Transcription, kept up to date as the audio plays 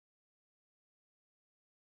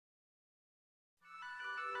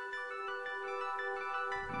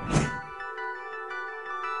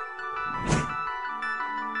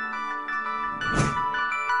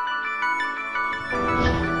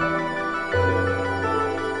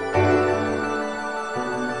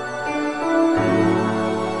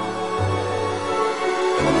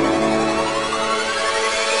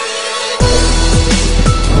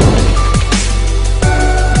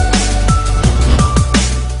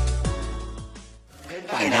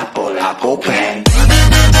open.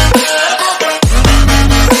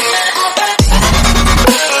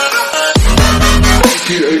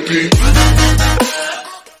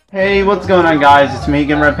 Hey, what's going on, guys? It's me,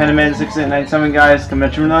 Gamertag 6897, guys, coming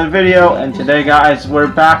at you with another video, and today, guys, we're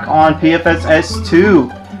back on PFS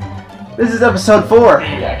 2. This is episode 4. You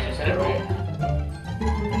actually said it right.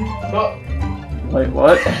 Oh. Wait,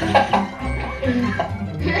 what?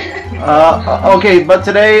 Okay, but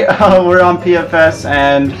today we're on PFS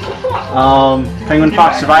and Penguin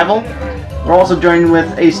Foxx Survival. We're also joined with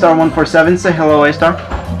AStar147. Say hello, AStar.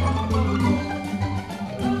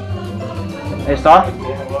 AStar?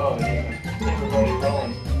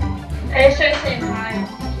 I started saying hi.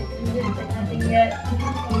 You didn't say nothing yet.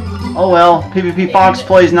 Oh well,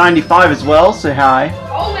 PvPPenguinPlayz 95 as well. Say hi.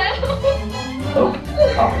 Oh man. Oh,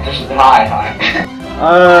 competition.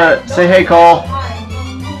 Hi. Say hey, Cole. Hi.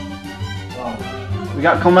 We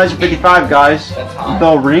got Colemeasure 55, guys. That's hi.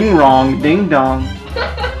 The ring wrong, ding dong.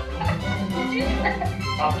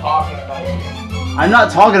 I'm talking about you. I'm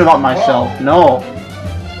not talking about myself. No,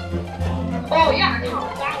 Oh yeah, no,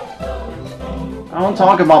 I don't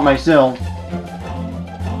talk about myself.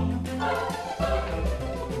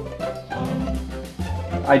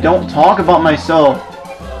 I don't talk about myself.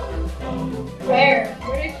 Where?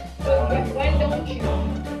 When don't you?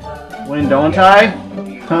 When don't I?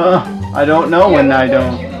 Huh? I don't know when I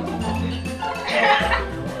don't.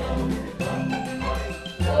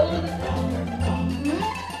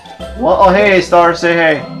 Well, oh hey, Star, say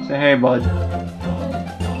hey. Say hey, bud.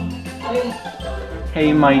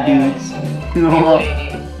 Hey, my dudes.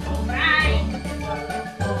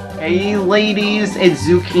 Hey, ladies, it's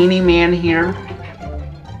Zucchini Man here.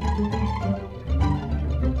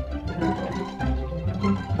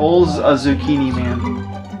 Cole's a Zucchini Man.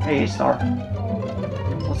 Hey, Star.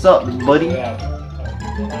 What's up, buddy? Yeah.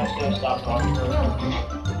 I should stop talking to her.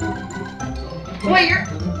 Wait,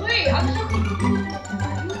 I'm talking.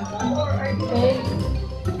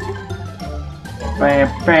 Are you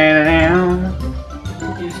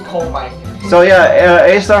He's cold mic. So yeah,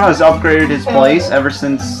 AStar has upgraded his place ever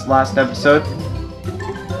since last episode.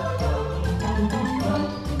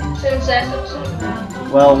 Since last episode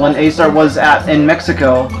now. Well, when AStar was in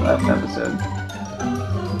Mexico last episode.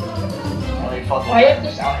 Why you have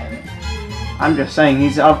to sound him? I'm just saying,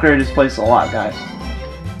 he's upgraded his place a lot, guys.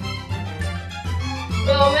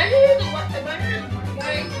 So imagine the why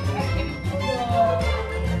I came to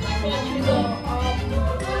the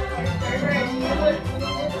server and you know what it was?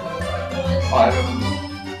 Oh, I don't know.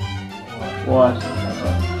 What?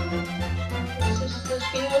 The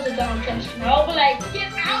screen was a down touch. I'll be like,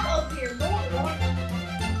 get out of here, go on.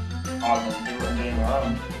 Oh, they were getting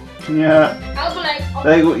around. Yeah. I'll be like,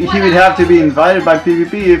 oh, He would have to be invited by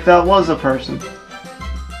PvP if that was a person.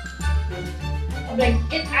 I'll be like,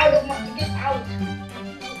 get out.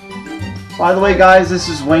 By the way, guys, this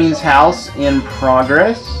is Wayne's house in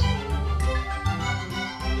progress.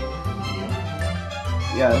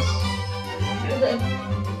 Yes.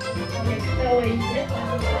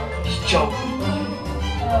 Just joking.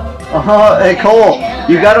 Hey, Cole,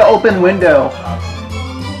 you got an open window.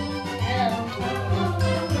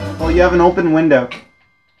 Oh, you have an open window.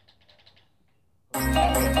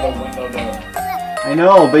 I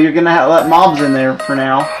know, but you're gonna let mobs in there for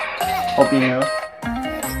now. Hope you know.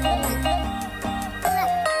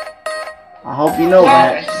 I hope you know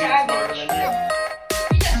that.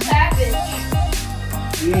 He's a savage.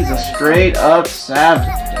 He's a straight up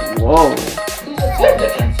savage. Whoa.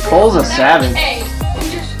 Cole's a savage. Hey,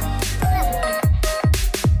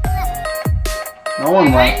 No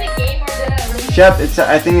one left. the game or did I leave? Shep,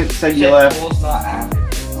 I think it said you left. Cole's not active.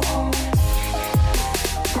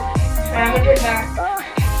 I'm gonna turn back.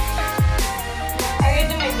 I gotta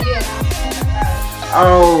do my video now.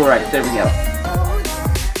 Alright, there we go.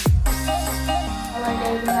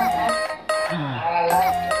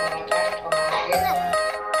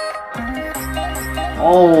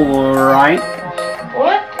 Alright.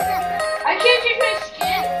 What? I can't change my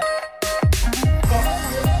skin.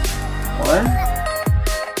 What?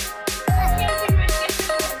 I can't change my skin.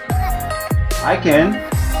 I can.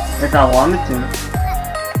 If I wanted to.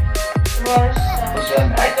 What's that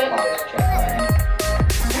back box check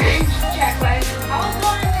Check right. I was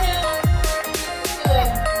going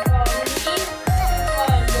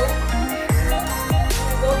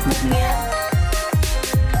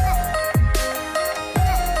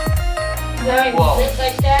Whoa.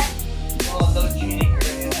 Like that. Oh, those unique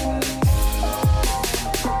areas.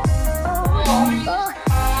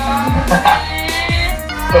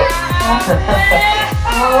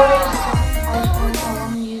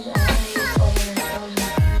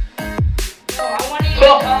 I want to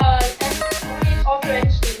use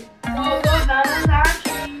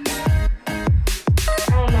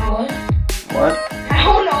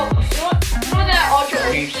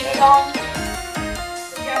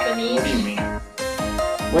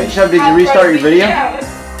Wait, Shep, did you restart your video? Yeah.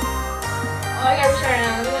 Oh, I gotta restart it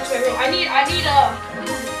now. Let me watch my video. I need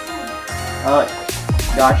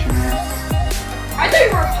Gotcha, man. I thought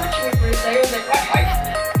you were punching me for a second. I was like, what?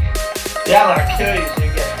 Yeah, I'm gonna kill you so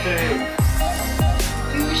you get food.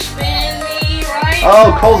 You spin me right.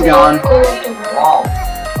 Oh, Cole's gone. Wow.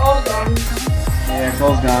 Cole's gone. Yeah,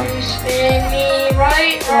 Cole's gone. You spin me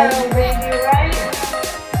right, baby, right.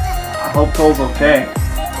 I hope Cole's okay.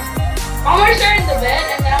 I'm gonna start in the bed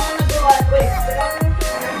and then I'm gonna go like, wait, but I'm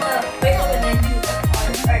gonna wake up and then do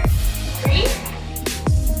alright. 3.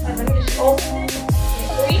 Let me just open it.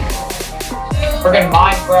 3, 2, Freaking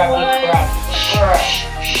Minecraft, 1.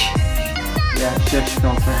 Yeah, shush,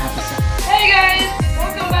 don't for half a second. Hey guys,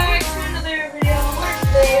 welcome back to another video. We're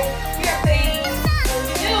today we are playing a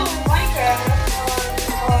new Minecraft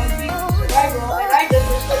on survival, and I just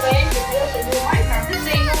was playing this a new Minecraft. This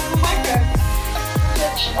ain't no new Minecraft.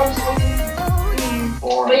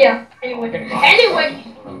 But yeah, anyway.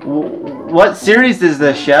 What series is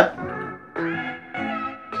this, Shep?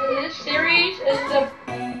 This series is the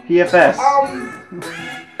PFS.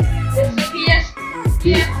 it's the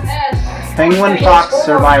PFS. Penguin Foxx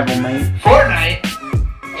Survival, mate. Fortnite?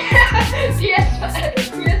 PSF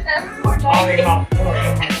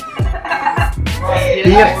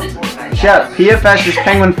Fortnite. Shep, PFS is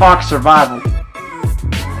Penguin Foxx Survival.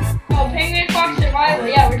 Oh, Penguin Foxx Survival.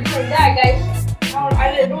 Yeah, we're doing that, guys.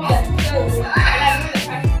 I didn't know that.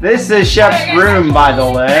 This is Shep's room, by the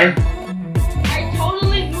way. I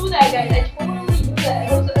totally knew that, guys. I totally knew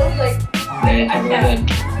that. It was like,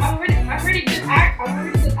 I'm pretty good actor.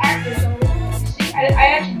 So you see, I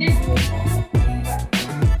actually did do it.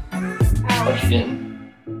 What you did?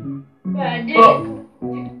 But I did. Oh.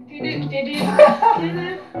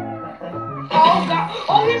 Oh god!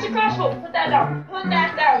 Oh, here's a crossbow. Put that down. Put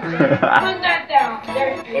that down. Sir. Put that down.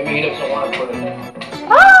 There. Maybe he doesn't want to put it in.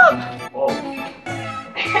 Whoa.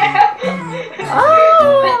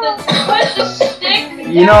 Put the stick.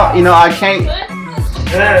 You know, I can't.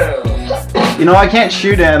 Ew. You know, I can't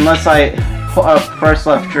shoot it unless I press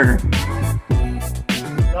left trigger.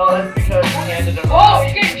 No, that's because he handed him. Oh,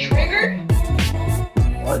 you're getting triggered?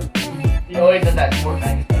 What? He always does that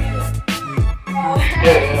Fortnite special. Oh.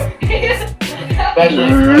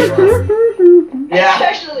 Yeah.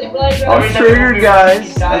 Especially Bedrock. I'm triggered,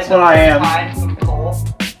 guys. That's what I am.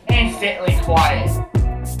 Instantly quiet.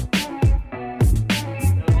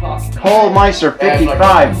 Cole Meister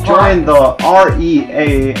 55. Join the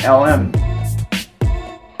REALM.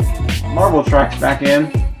 Marble Tracks back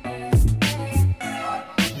in.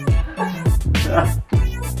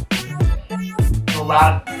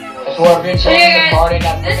 So yeah,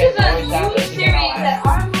 guys, this is a new series that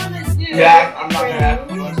I'm gonna do. Yeah, I'm not gonna have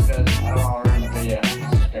to do it because I don't want to ruin the video.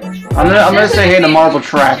 I'm gonna say hey to Marble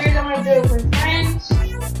Track. I'm gonna do it with friends.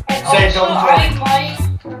 And Say also, don't I might.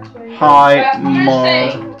 Hi, I'm gonna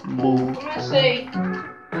say.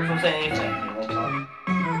 Don't say anything. You won't talk.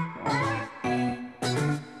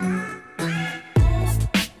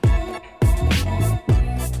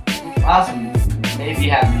 Awesome. Maybe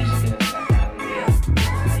have music in the background of the video.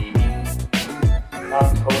 Maybe. Not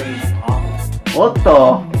Cody's mom. What the?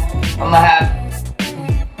 I'm gonna have.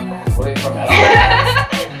 Wait for that.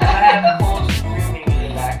 I'm gonna have Cole screaming in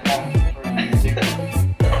the background for music.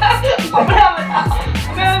 I'm gonna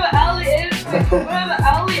have an alley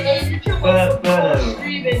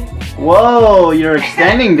screaming. Whoa, you're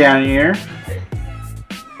extending down here.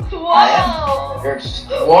 Whoa! You're just.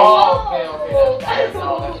 Whoa! Okay, that's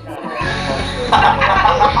kind of.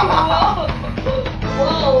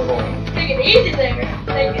 Whoa! Take it easy there.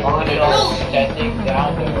 Take it. Extending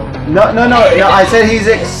down there. No. I said he's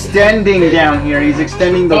extending down here. He's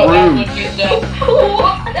extending the room. That's what you said.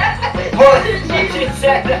 What did she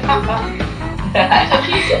say? That's what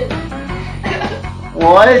she said.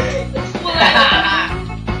 What? That's what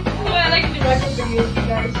I like to do retro videos, you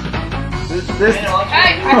guys. This.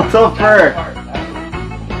 What the frick?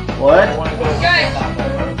 What? Guys.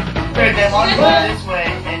 Good, then want to go this way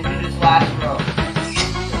and do this last row.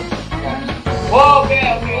 Whoa,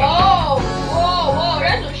 okay. Whoa,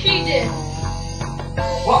 that's what she did.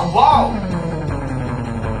 Whoa.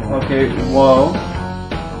 Okay, whoa.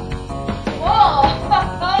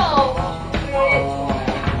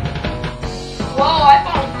 Whoa, I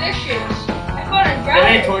found fishes. I found a Do you have dragon.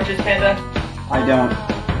 any torches, Panda? I don't.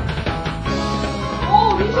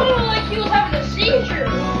 Oh, he sounded like he was having a seizure.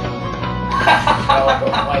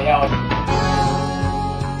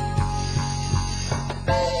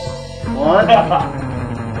 What? I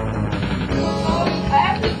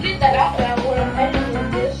have to bleed that out now when I'm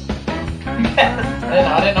editing this. I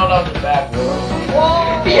didn't know that was a bad word.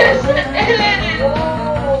 Whoa! Yes, it is!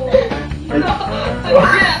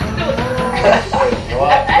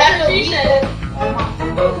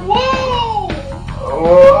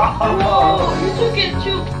 Whoa, you took it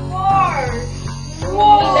too far.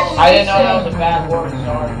 Whoa. I didn't know that was a bad word.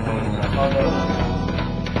 Sorry, please.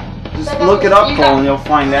 Just look it up, Cole, and you'll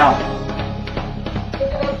find out.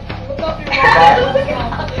 Look up your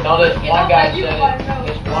mom. No, this one guy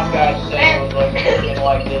said it was like looking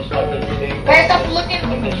like this big. Stop looking.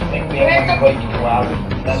 Like this thing being way too loud.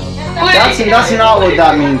 That's not what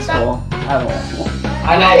that means, Cole. I don't know. I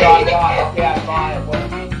know, God. Okay, I'm fine.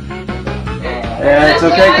 Yeah, it's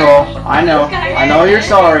okay, Cole. I know. I know you're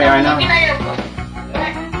sorry. I know.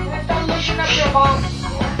 Stop looking up your mom.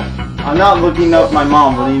 I'm not looking up my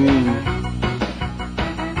mom. What do you mean?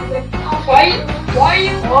 Why are you?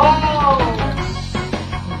 Whoa.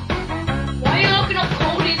 Why are you looking up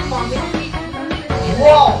Cody's mom?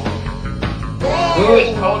 Whoa. Who is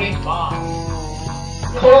Cody's mom?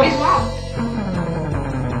 Cody's mom.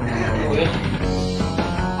 Who is she?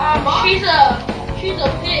 She's a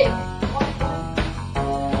pig.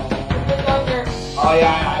 Oh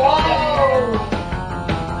yeah, I know that.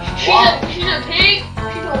 She's a pig.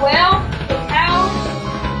 She's a whale. A cow.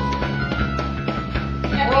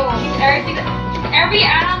 She's everything. She's every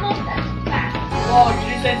animal that's fat. Whoa,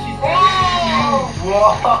 you said she's.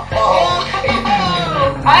 Whoa.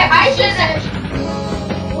 I said that.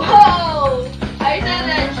 Whoa. I said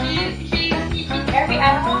that she's every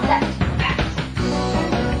animal that's fat.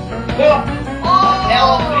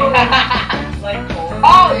 Like,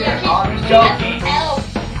 oh yeah, she's joking. an elf.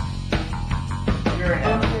 You're an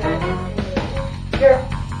elf.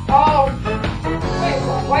 Wait,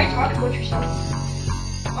 why are you talking about yourself?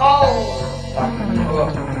 Oh.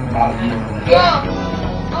 Yeah.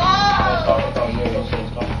 I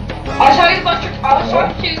was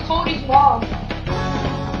talking to Cody's mom.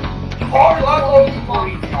 Cody's mom. Cody's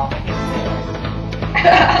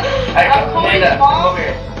mom.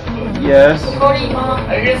 Yes. Cody's mom.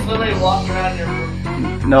 I just literally walked around your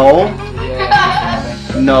room. No.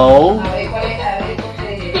 No.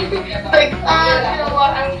 Like, you know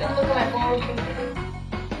what? I'm just gonna look at my phone.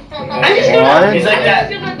 I'm just What? gonna. He's like that.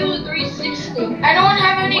 I'm just gonna do a 360. I don't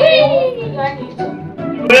have any games. I need to.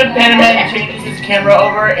 When Penman changes his camera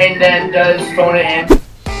over and then does phone it in.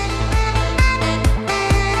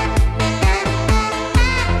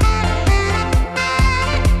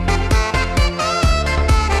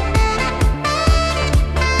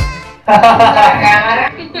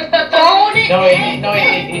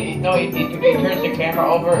 No, he turns the camera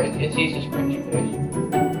over, it sees his pretty face.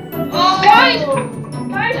 Guys, I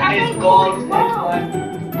His found gold Cody's mom.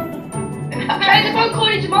 Guys, I found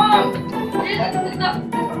Cody's mom.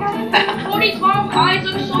 Cody's mom's eyes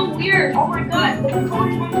look so weird. Oh my god, Cody's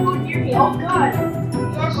mom's so near me. Oh god,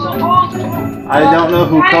 you're so old. I don't know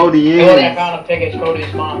who Cody Look, I is. found a pic of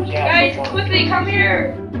Cody's mom's. Yeah. Guys, quickly come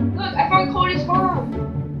here. Look, I found Cody's mom.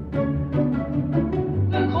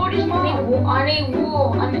 Look, Cody's mom. I need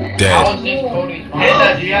wool. How is this Cody's mom?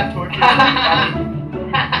 Do you have torches?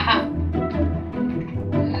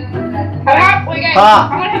 Wait, guys. Ha!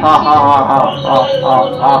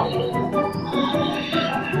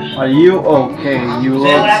 Are you okay? You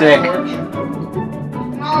look sick. No,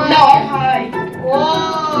 I'm high.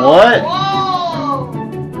 Whoa. What? Whoa.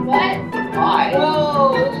 What? Why?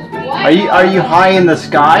 Whoa. What? Are you high in the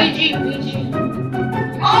sky? BG. I'm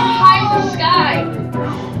high in the sky.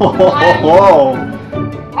 Whoa! I'm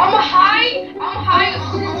high.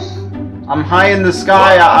 I'm high in the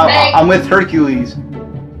sky. I'm with Hercules.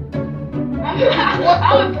 I'm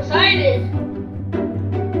with Poseidon.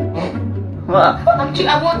 I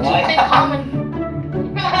want to think common.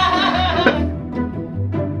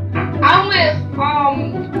 I'm with who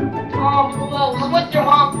else? I'm with your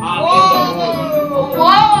mom.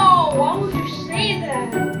 Whoa! Why would you say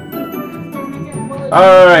that?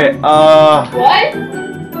 Alright, What?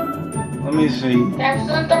 let me see. That's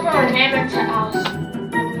some stuff from our neighbor's house.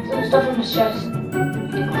 Some stuff from his chest. I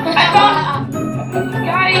found.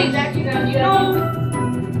 Guys, you know.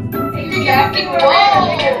 Jackie,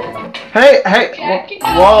 whoa! Hey,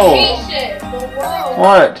 whoa! He said. Whoa.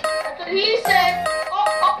 What? That's what he said.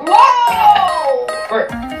 Whoa!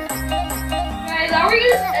 Guys, are we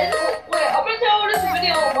gonna? Wait, I'm gonna tell this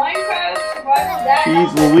video of Minecraft survival.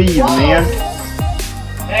 Jeez Louise, man.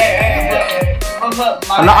 Hey.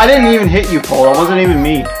 I didn't even hit you, Cole. That wasn't even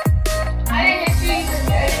me. I didn't hit you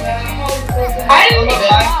either. I didn't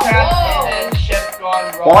hit you.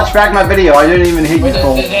 Watch back my video. I didn't even hit you,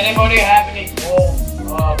 Cole. Does anybody have any gold?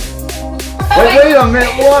 Wait a minute.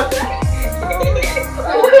 What?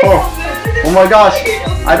 Oh my gosh.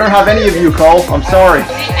 I don't have any of you, Cole. I'm sorry.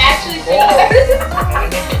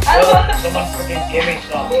 Someone freaking give me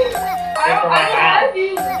some. Take for my house.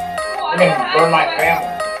 Burn my family.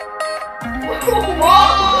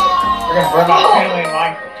 Whoa! We're not family in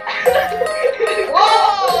Minecraft.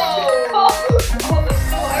 Whoa!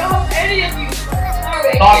 Oh, I don't have any of you.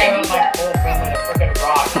 Sorry. Talking about my whole family in a freaking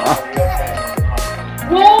rock.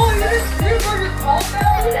 Whoa, you're your whole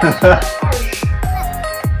family? That's harsh.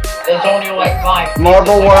 There's only like 5.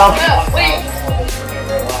 Marble World.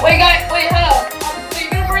 Wait, guys, wait, hold up. You're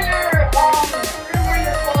gonna bring your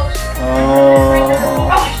clothes. Oh.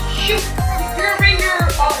 Oh, shoot! You're gonna bring your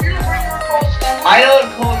clothes. I know what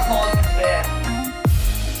cold calls is bad.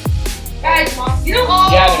 Guys, you know.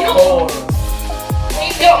 Yeah, the cold.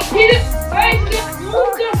 Yo, Peter, guys, you know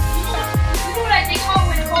what I think about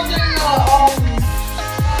when Colton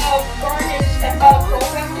burn his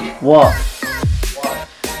program? What?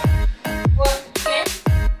 What? Okay.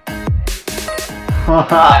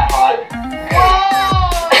 Hot. Whoa!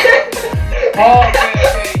 Oh,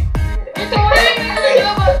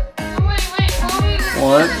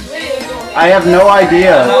 What? I have no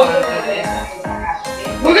idea.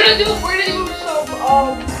 We're gonna do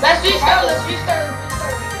some, let's restart.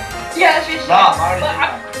 Yeah, let's restart.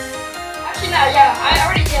 Actually, no, yeah, I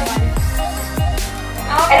already did mine.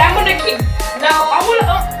 And I'm gonna keep,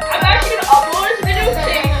 I'm actually gonna upload this video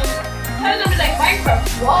saying, it's gonna be like Minecraft,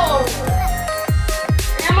 whoa.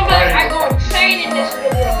 And I'm gonna be like, I go insane in this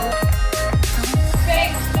video.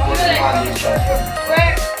 Okay,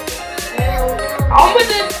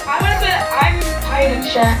 I'm high in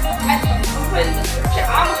chat.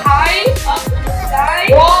 I'm high up in the sky.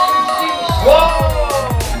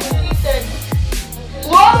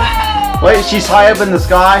 Whoa! Wait, she's high up in the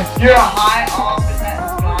sky? You're high up in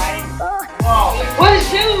that sky. Whoa. What is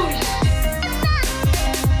huge?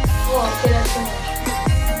 Whoa, okay, that's too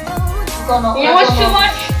much. You know what's too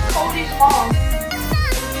much? Cody's mom.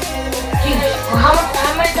 How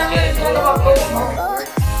many times have you talked about Cody's mom?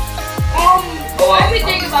 Let me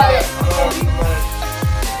think about it.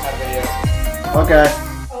 Okay.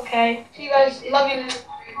 Okay. See you guys. Love you.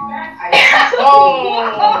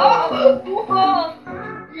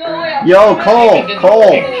 Yo, Cole.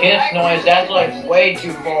 Kiss noise. That's like way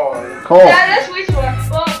too far. Cole. Yeah, that's way too far.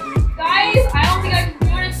 Well, guys, I don't think I can do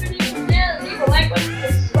this video today. Leave a like button,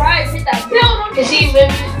 subscribe, hit that bell notification.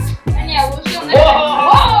 And yeah, we'll see you next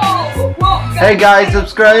time. Whoa! Hey guys,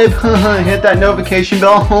 subscribe. Hit that notification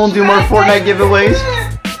bell. We'll do more Fortnite giveaways.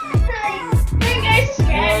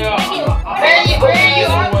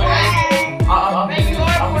 I'm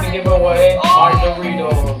gonna give away our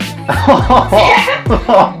Doritos.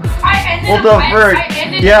 What the frick?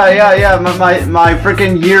 Yeah. My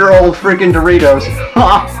freaking year-old freaking Doritos.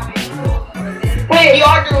 Wait, you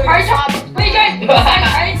are Doritos. Wait, guys,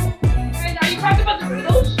 are you talking about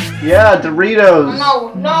Doritos? Yeah, Doritos.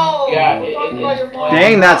 No. Yeah,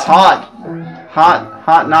 Dang, that's hot.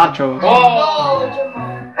 Hot nachos.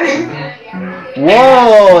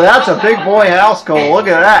 Whoa, that's a big boy house, Cole. Look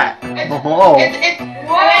at that. Whoa.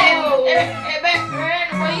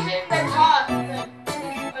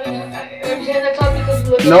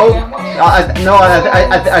 Nope.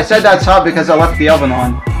 I said that's hot because I left the oven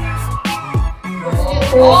on.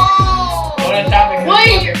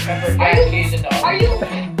 Are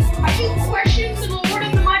you questioning the Lord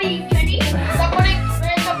of the Mighty Kenny? Stop putting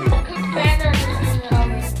cooked panda in the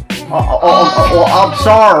oven. Oh, I'm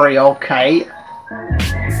sorry, okay.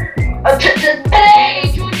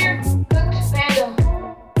 Hey, Junior, cooked panda.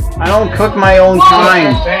 I don't cook my own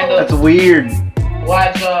kind. That's weird.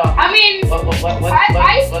 Let's I mean,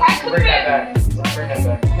 let's cook bring it. that back. Let's bring that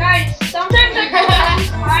back. Guys, sometimes I cook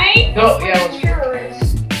mine. No, yeah, let's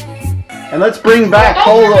Terrorists. And let's bring back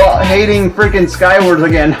Cole hating freaking Skyward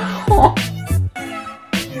again.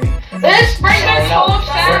 Let's bring back Cole's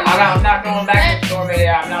family. I'm not going back to the store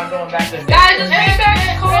video. I'm not going back to the Guys, let's bring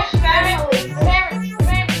back Cole's family.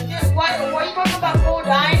 Why are you talking about Cole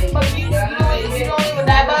dying, but you don't even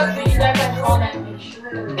die about it, but you die by all that bitch?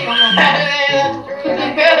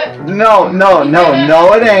 No,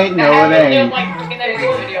 it ain't. No, it ain't.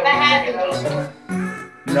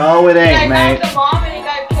 No, it ain't, mate.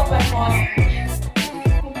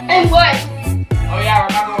 And what? Oh yeah,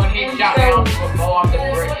 remember when he shot me on the football off the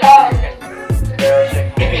bridge?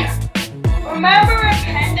 Remember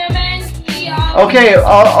Pendaman?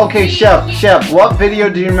 Okay, Chef, what video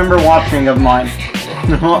do you remember watching of mine?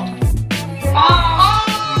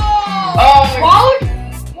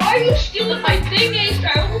 Why are you stealing my thing,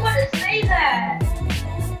 AStar? I was about to say that.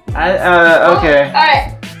 Okay. Alright.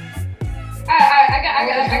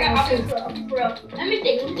 I got bro. Let me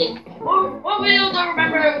think. What video do I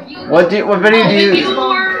remember you? What video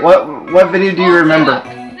do you remember?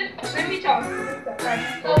 Let me talk.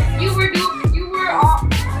 So you were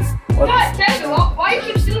on. What? Why you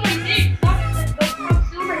keep stealing my things? Stop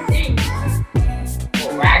stealing my things.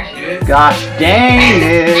 Gosh dang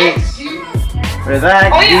it! For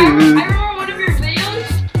that Oh yeah, I dude. remember one of your videos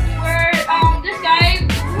where this guy you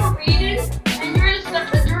were reading and you were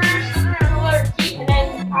stuttering another key, and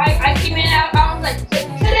then I came in and I was like,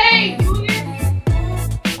 today,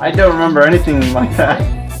 Junior. I don't remember anything like that.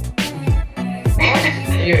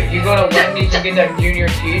 You go to Wendy's and get that junior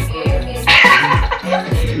cheeseburger.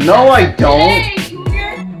 No, I don't. Today,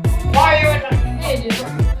 Junior. Why are you in the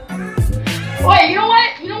Wait, you know what?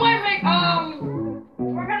 Like,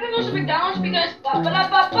 we're gonna go to McDonald's because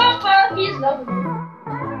he's loving me.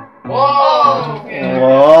 Whoa. Okay.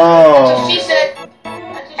 Whoa. That's what she said.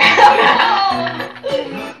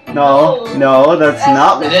 No, that's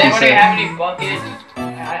not what Does she anybody said. have any buckets?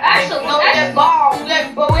 That's bomb.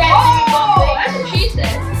 But we have that's what she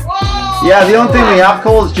said. Whoa. Yeah, the only thing we have,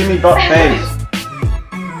 Cole, is Jimmy Butt Face.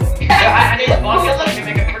 Yeah, I need buckets so I can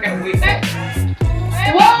make a freaking wheat.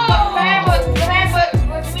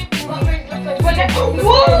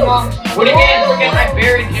 What do you mean? Forget I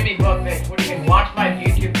buried Jimmy Buckface. What do you mean? Watch my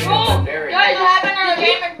YouTube videos. I buried. Guys, what happened to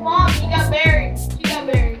Gamer's mom? She got buried.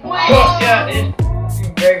 Yeah, it's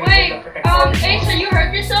buried. Wait, Asa, you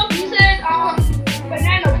heard yourself? You said,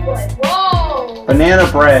 banana bread. Whoa.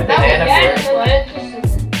 Banana bread. Banana bread.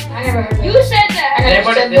 I never heard that. You said that.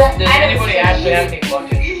 Does anybody actually have any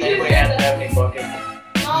buckets? Does anybody actually have any buckets?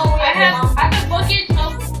 No, I have buckets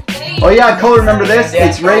of clay. Oh yeah, Cole, remember this?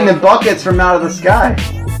 It's raining buckets from out of the sky.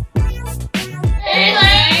 It's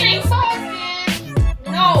raining buckets.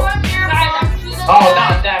 No. Oh,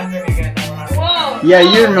 not that thing again. No, we're not. Whoa. Yeah,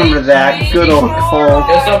 you remember that. Good old Cole.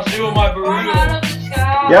 Guess I'm stealing my burrito.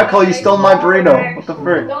 Yeah, Cole, you stole my burrito. What the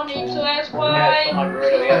frick? Don't need to ask Yeah, why. it's my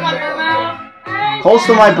burrito. Yeah, Cole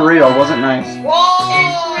stole my burrito. Wasn't nice.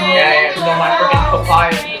 yeah, stole my freaking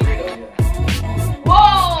papaya burrito.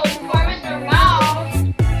 Whoa, before Mr. Mouse.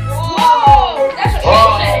 Whoa, that's what Oh,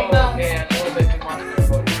 she said. okay, that's a little bit too much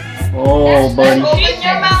for everybody. Oh, buddy. Open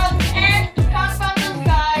your mouth and come from the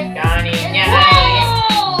sky. Johnny, yeah.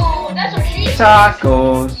 Whoa, that's what she said.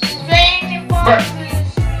 Tacos. Raining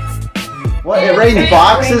boxes. What? It rains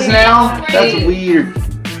boxes now? That's weird.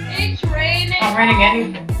 It's raining. I'm raining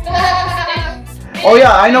anything. Oh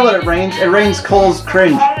yeah, I know what it rains. It rains Cole's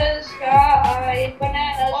cringe. Out of the sky,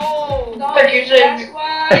 bananas. Oh, Like you said. that's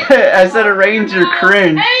why. I said it rains your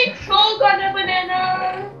cringe. Hey, Cole got a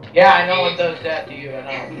banana. Yeah, I know it does that to you.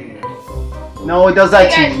 I know. No, it does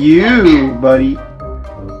that to you, buddy.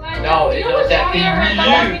 No, it does that to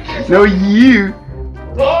you. No, you.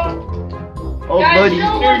 Oh, Oh, Guys, buddy. you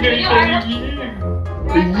know what video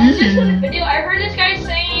I heard this guy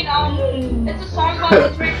saying, it's a song called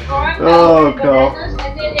It's Raining Buckets. Oh, God. And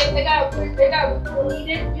then they got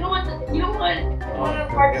deleted. You know what one of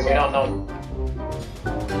the parts we said? don't know.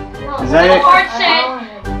 Is that The it? part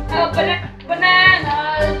said,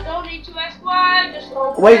 bananas, don't need to ask why, just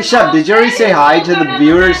open Wait, your Shep, mouth did you already and say hi to open the your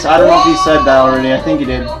viewers? I don't know if you said that mouth. already. I think you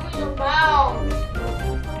did. Open your mouth.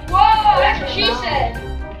 Whoa, that's what she said.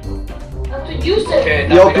 That's what you said. Okay,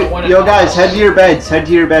 no, we don't want Yo, guys, head to your beds. Head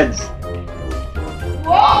to your beds.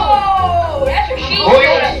 Whoa, that's what she Oh,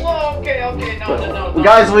 said. whoa, okay, no.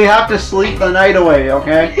 Guys, we have to sleep the night away,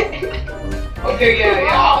 okay? Okay, yeah.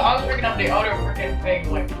 I was freaking up the other freaking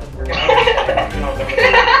thing, like the freaking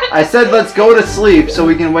I said let's go to sleep so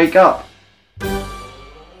we can wake up.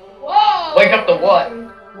 Whoa. Wake up to what?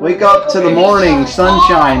 Wake up to the morning,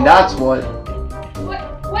 sunshine, that's what.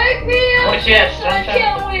 Wake me up. What's that, I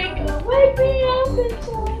can't wake up. Wake me up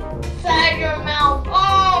inside your mouth.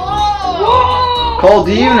 Oh. Cole,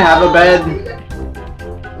 do you even have a bed?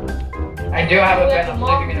 I do have a bed. I'm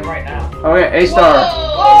sleeping in it right now. Okay, A-Star.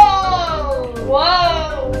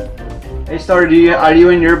 Whoa. A-Star, are you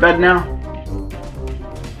in your bed now?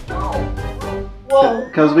 Whoa.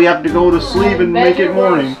 Because we have to go to sleep and make it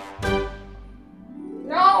morning.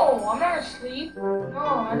 No, I'm not asleep.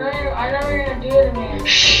 No, I know you're gonna do it to me.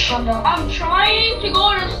 Calm down. I'm trying to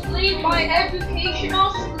go to sleep. My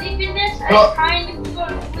educational sleepiness is trying to go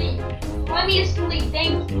to sleep. Let me sleep,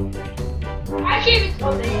 thank you. I can't even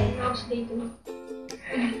tell that I'm sleeping.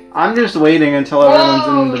 I'm just waiting until everyone's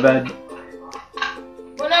in the bed.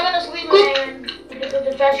 We're not gonna sleep, man.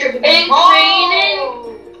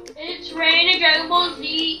 It's raining, Dragon Ball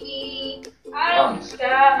Z. Out of the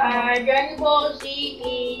sky, Dragon Ball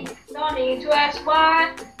Z. Don't need to ask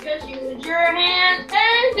why. Just use your hands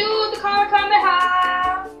and do the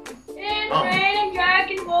Kamehameha. It's raining,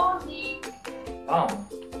 Dragon Ball Z. Oh.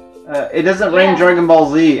 It doesn't rain Dragon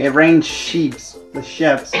Ball Z, it rains sheeps. The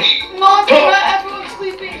sheps. No, not everyone's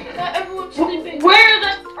sleeping. Not everyone's sleeping. Where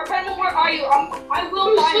are you? I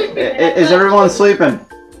will find you. Is everyone sleeping?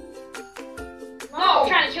 No, I'm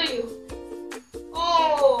trying to kill you.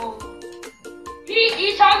 Oh.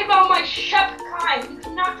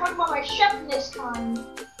 talking about my chefness time.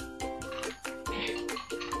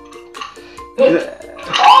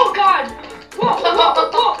 Oh God! Whoa!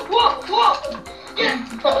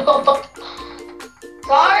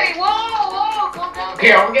 Sorry, whoa, calm down.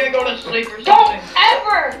 Okay, are we gonna go to sleep or something?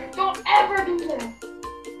 Don't ever do that.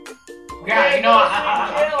 Yeah, you know,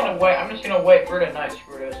 I'm just gonna wait for tonight.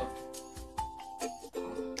 Screw this.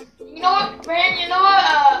 You know what, man? You know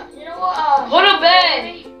what? Go to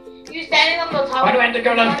bed. You standing on the top. Why do I have to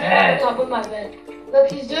go to bed? On top of my bed. Look,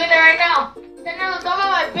 he's doing it right now. Standing on the top of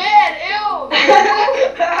my bed. Ew.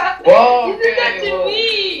 Whoa. You did that to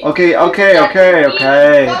me. Okay. So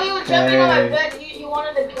he was jumping on my bed. He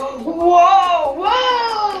wanted to kill me. Whoa.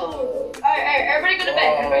 Alright, everybody go to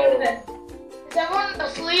bed. Is everyone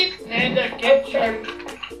asleep? Panda, get your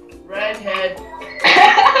redhead.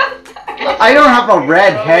 I don't have a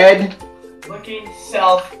red head. Looking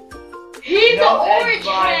self. He's No the orange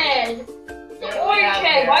advice. head. The orange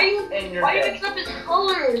head. Why you mixing up his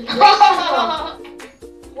colors?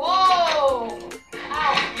 Whoa.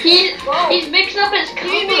 Ow. He's mixing up his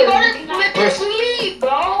colors. Go to sleep,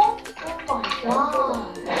 bro. Oh my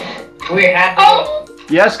God. We have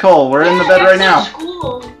to. Yes, Cole, we're in the bed right now.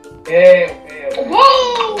 School. Hey.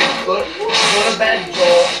 Whoa. Go to bed,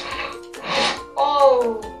 Joel.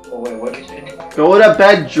 Oh, wait, what did you say? Go to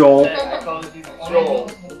bed, Joel. I called you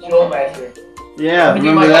Joel Meister. Yeah,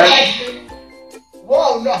 remember that?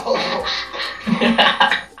 Whoa, no.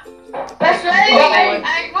 Press ready.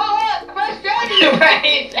 Press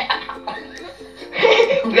ready.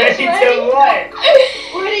 Ready to what?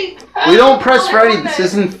 We don't press ready. This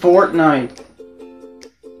isn't Fortnite.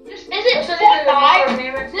 This isn't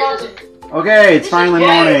Fortnite. Okay, it's finally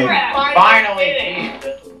morning. Finally,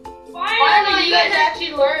 you guys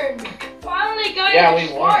actually learned. Finally, guys. Yeah, we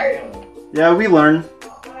learned. Yeah, we learn.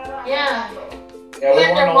 Yeah, we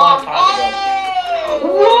learned a long time ago.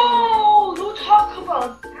 Whoa! Don't talk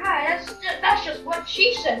about that. That's just what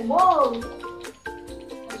she said. Whoa.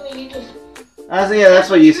 That's what you just. That's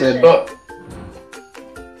what you said. Look.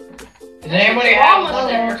 Does anybody have some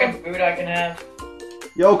freaking food I can have?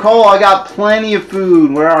 Yo, Cole, I got plenty of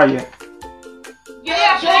food. Where are you?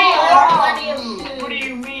 Yeah, plenty of food. What do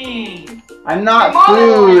you mean? I'm not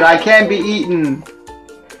food. I can't be eaten.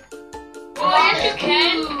 Oh, yes, you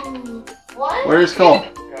can. What? Where's Cole?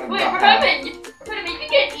 Wait, remember, you can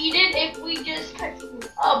get eaten if we just touch you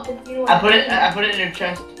up. If you I put it in your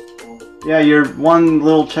chest. Yeah, your one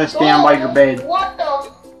little chest down by your bed. What the?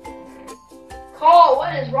 Cole,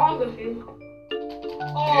 what is wrong with you?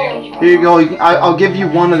 Oh. Here you go. I'll give you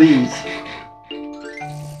one of these.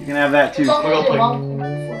 You can have that too.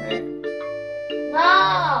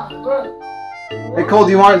 Nah, bro. Hey Cole,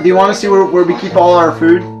 do you want to see where we keep all our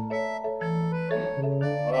food?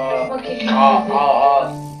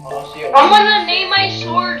 I'll see you. I'm gonna name my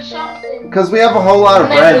sword something. Because we have a whole lot of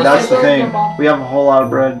bread. That's the thing. We have a whole lot of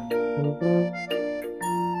bread.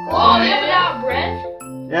 Oh, they have a lot of bread?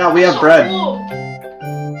 Yeah, we have bread. Cool.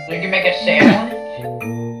 So you can make a sandwich.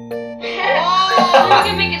 You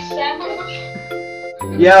can make a sandwich.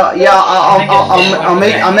 Yeah. I'll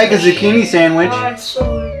make a zucchini sandwich.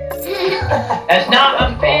 That's not a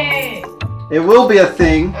thing. It will be a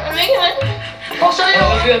thing. I'll show you.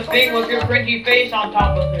 It'll be a thing with your pretty face on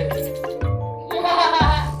top of it.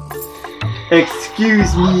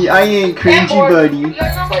 Excuse me, I ain't cringy, buddy.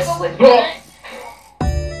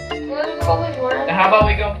 How about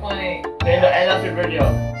we go play? And that's your video.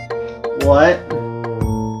 What?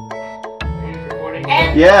 Are you recording?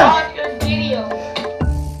 Yeah.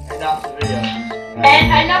 And off the video.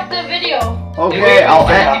 And up the video. Okay, I'll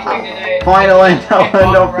end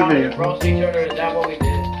off the video. Roast each other, is that what we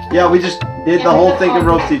did? Yeah, we just did the whole thing and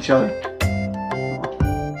roast each other.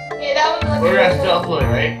 Yeah, that was like We're gonna stealth play,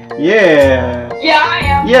 right? Yeah. Yeah, I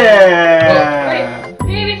am. Yeah.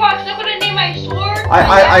 Baby Fox, look what I named my sword.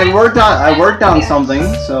 I worked on something,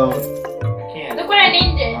 so. I can't. Look what I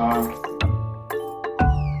named it.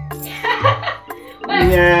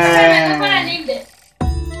 Yeah. Look what I named it.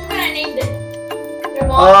 Look what I named it. Your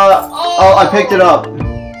mom? Oh, I picked it up.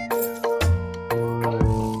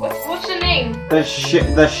 What's the name? The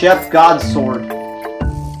Chef God Sword.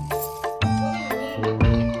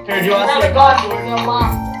 Here, do you want to see a God, sword? your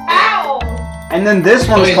mom. Ow! And then this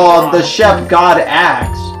one's called the Chef God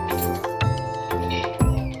Axe.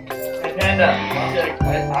 Hey, Panda,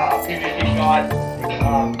 I'll PvP God.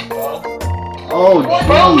 Oh, Bro, where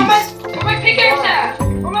jeez. my pickaxe at?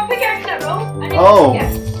 Where my pickaxe at, bro? I need Oh. a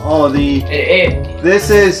pickaxe. Oh, this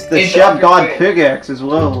is the It's Chef on God your face. pickaxe as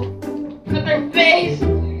well. Look at their face.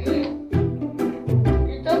 Look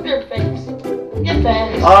at their face. Get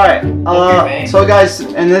back. Alright, so guys,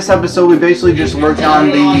 in this episode we basically just worked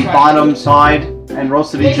on the bottom side and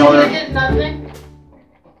roasted each other.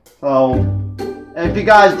 So, if you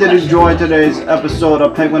guys did enjoy today's episode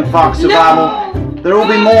of Penguin Fox Survival, there will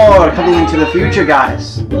be more coming into the future,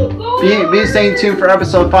 guys. Be staying tuned for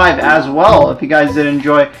episode 5 as well. If you guys did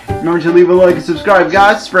enjoy, remember to leave a like and subscribe,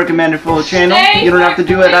 guys. It's recommended for the channel. You don't have to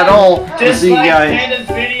do it at all. Just see you like guys. Panda's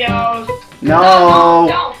videos.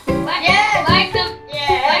 No. Like the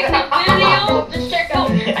video.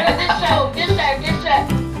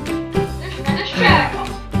 This track.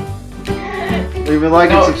 Leave a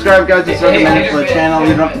like and subscribe, guys. It's recommended for the channel.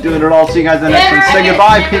 You don't have to do it at all. See you guys in the next one. Say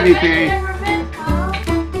goodbye, PvP.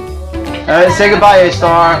 Alright, say goodbye,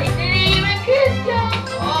 A-Star.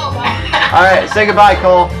 Alright, say goodbye,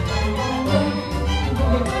 Cole.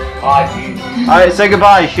 Alright, say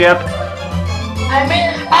goodbye, Ship. I made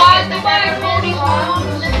it.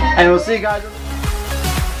 And we'll see you guys.